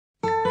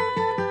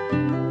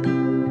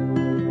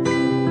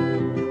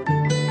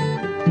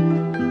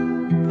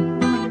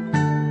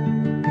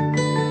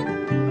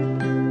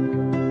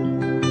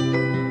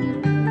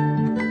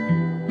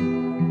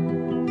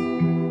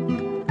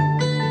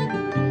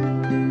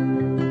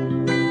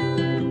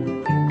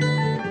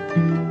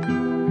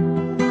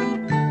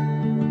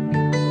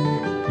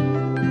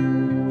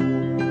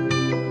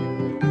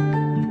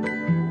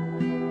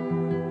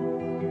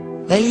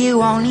Well,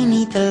 you only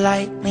need the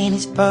light when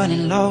it's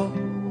burning low.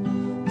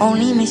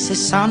 Only miss the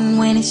sun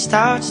when it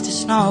starts to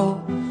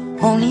snow.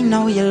 Only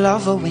know you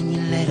love her when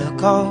you let her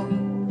go.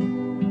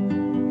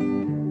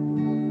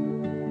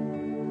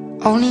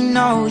 Only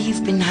know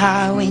you've been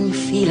high when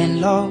you're feeling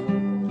low.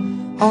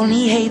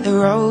 Only hate the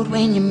road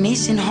when you're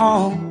missing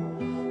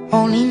home.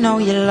 Only know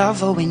you love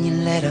her when you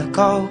let her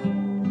go.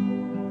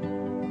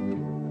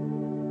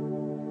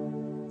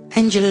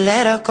 And you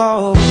let her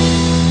go.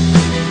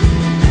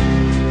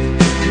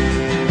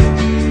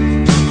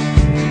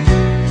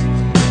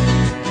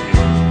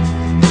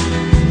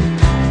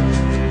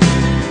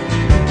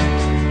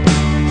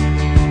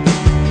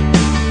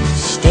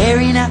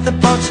 Staring at the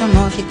bottom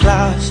of your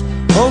glass,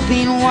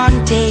 hoping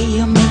one day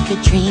you'll make a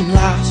dream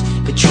last.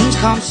 But dreams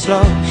come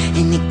slow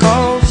and they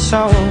go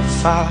so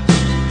fast.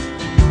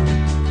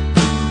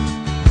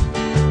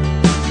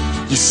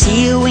 You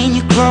see it when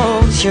you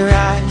close your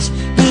eyes.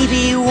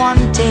 Maybe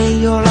one day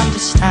you'll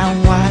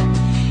understand why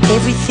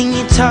everything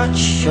you touch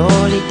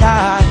surely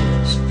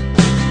dies.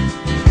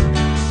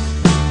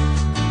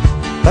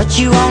 But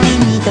you only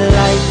need the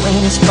light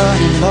when it's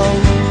burning low.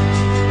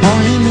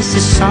 Only miss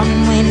the sun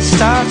when it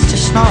starts to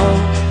snow.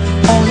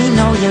 Only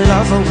know you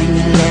love her when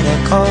you let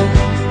her go.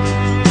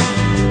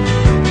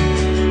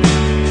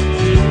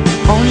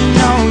 Only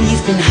know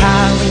you've been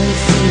high when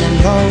you're feeling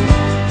low.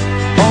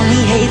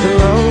 Only hate the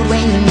road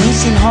when you're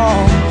missing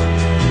home.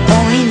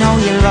 Only know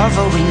you love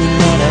her when you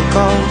let her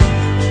go.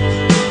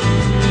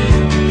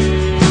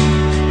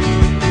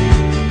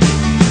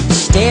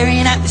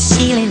 Staring at the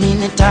ceiling in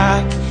the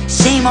dark,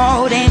 same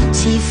old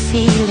empty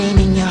feeling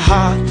in your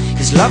heart.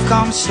 'Cause love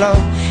comes slow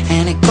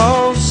and it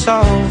goes so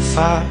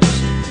fast.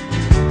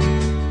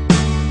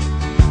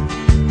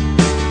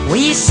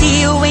 Well, you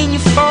see her when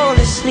you fall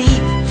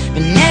asleep,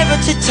 but never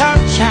to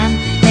touch and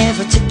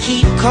never to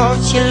keep.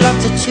 'Cause you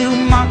loved her too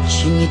much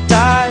and you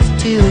dive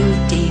too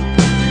deep.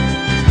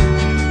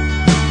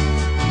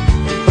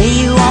 Well,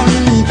 you only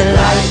need the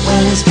light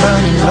when it's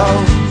burning low.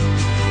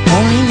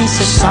 Only miss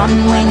the sun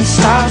when it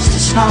starts to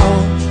snow.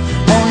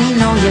 Only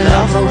know you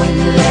love her when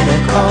you let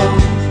her go.